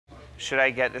Should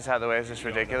I get this out of the way? Is this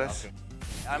ridiculous?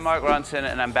 I'm Mark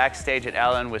Ronson, and I'm backstage at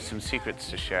Ellen with some secrets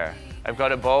to share. I've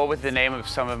got a bowl with the name of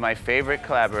some of my favorite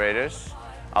collaborators.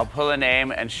 I'll pull a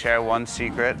name and share one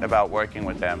secret about working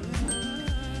with them.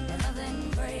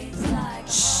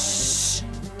 Shh.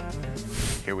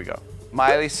 Here we go.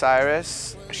 Miley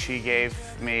Cyrus, she gave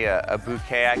me a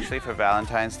bouquet actually for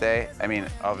Valentine's Day. I mean,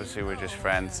 obviously we're just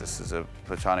friends. This is a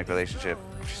platonic relationship.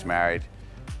 She's married.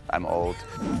 I'm old.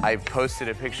 I posted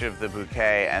a picture of the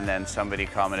bouquet and then somebody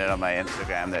commented on my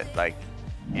Instagram that, like,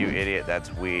 you idiot,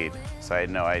 that's weed. So I had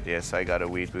no idea, so I got a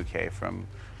weed bouquet from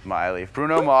Miley.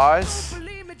 Bruno Mars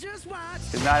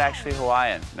is not actually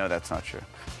Hawaiian. No, that's not true.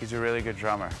 He's a really good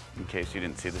drummer, in case you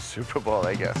didn't see the Super Bowl,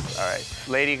 I guess. All right.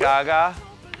 Lady Gaga,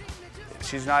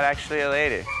 she's not actually a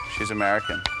lady. She's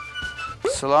American.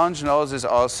 Solange Knowles is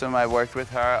awesome. I worked with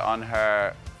her on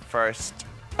her first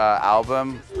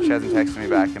album. She hasn't texted me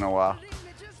back in a while.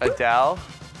 Adele,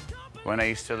 when I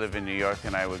used to live in New York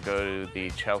and I would go to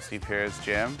the Chelsea Piers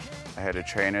gym, I had a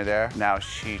trainer there. Now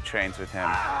she trains with him.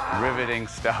 Riveting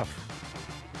stuff.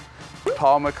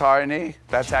 Paul McCartney,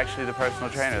 that's actually the personal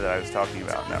trainer that I was talking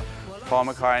about. No, Paul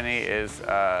McCartney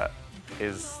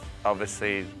is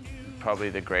obviously probably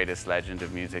the greatest legend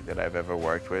of music that I've ever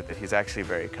worked with. He's actually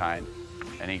very kind,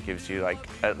 and he gives you like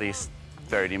at least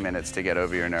 30 minutes to get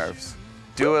over your nerves.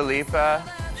 Dua Lipa,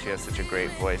 she has such a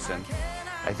great voice, and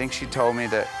I think she told me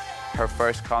that her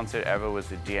first concert ever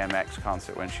was a DMX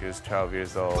concert when she was 12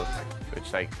 years old,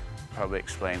 which like probably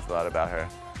explains a lot about her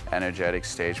energetic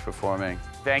stage performing.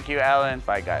 Thank you, Ellen.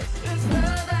 Bye, guys.